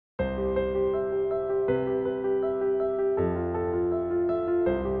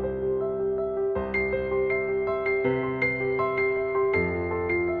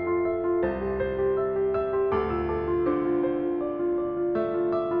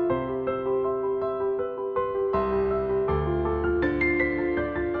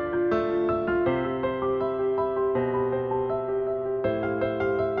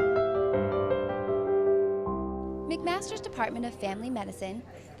Department of Family Medicine,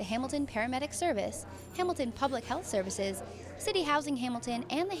 the Hamilton Paramedic Service, Hamilton Public Health Services, City Housing Hamilton,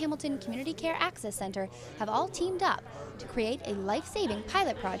 and the Hamilton Community Care Access Center have all teamed up to create a life-saving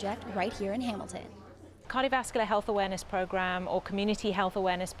pilot project right here in Hamilton. Cardiovascular Health Awareness Program, or Community Health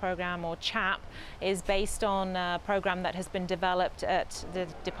Awareness Program, or CHAP, is based on a program that has been developed at the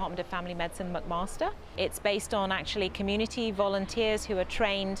Department of Family Medicine, McMaster. It's based on actually community volunteers who are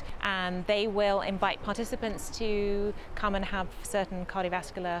trained, and they will invite participants to come and have certain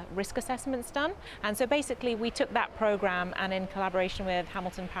cardiovascular risk assessments done. And so basically we took that program, and in collaboration with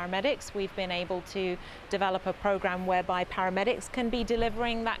Hamilton Paramedics, we've been able to develop a program whereby paramedics can be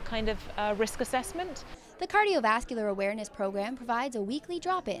delivering that kind of risk assessment. The Cardiovascular Awareness Program provides a weekly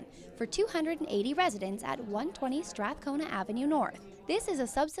drop-in for 280 residents at 120 Strathcona Avenue North. This is a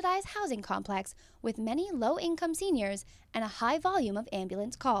subsidized housing complex with many low-income seniors and a high volume of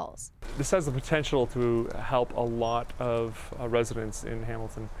ambulance calls. This has the potential to help a lot of residents in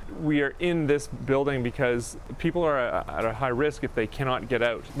Hamilton. We are in this building because people are at a high risk if they cannot get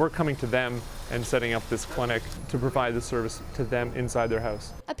out. We're coming to them and setting up this clinic to provide the service to them inside their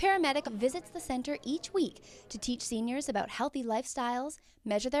house. A paramedic visits the center each week to teach seniors about healthy lifestyles,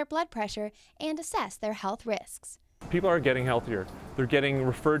 measure their blood pressure, and assess their health risks. People are getting healthier. They're getting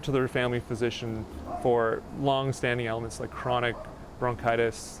referred to their family physician for long-standing ailments like chronic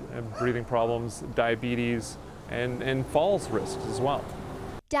bronchitis and breathing problems, diabetes, and falls risks as well.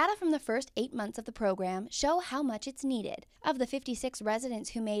 Data from the first 8 months of the program show how much it's needed. Of the 56 residents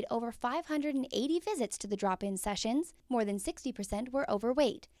who made over 580 visits to the drop-in sessions, more than 60% were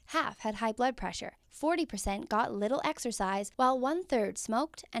overweight, half had high blood pressure, 40% got little exercise, while 1/3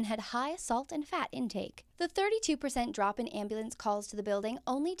 smoked and had high salt and fat intake. The 32% drop in ambulance calls to the building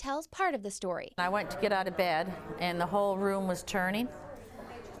only tells part of the story. I went to get out of bed and the whole room was turning,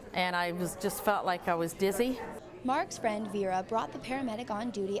 and I just felt like I was dizzy. Marg's friend Vera brought the paramedic on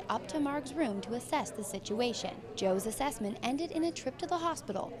duty up to Marg's room to assess the situation. Joe's assessment ended in a trip to the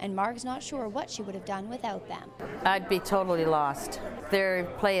hospital, and Marg's not sure what she would have done without them. I'd be totally lost. They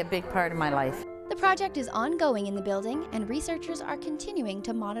play a big part of my life. The project is ongoing in the building, and researchers are continuing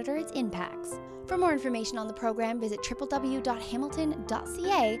to monitor its impacts. For more information on the program, visit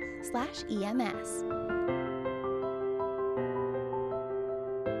www.hamilton.ca/EMS.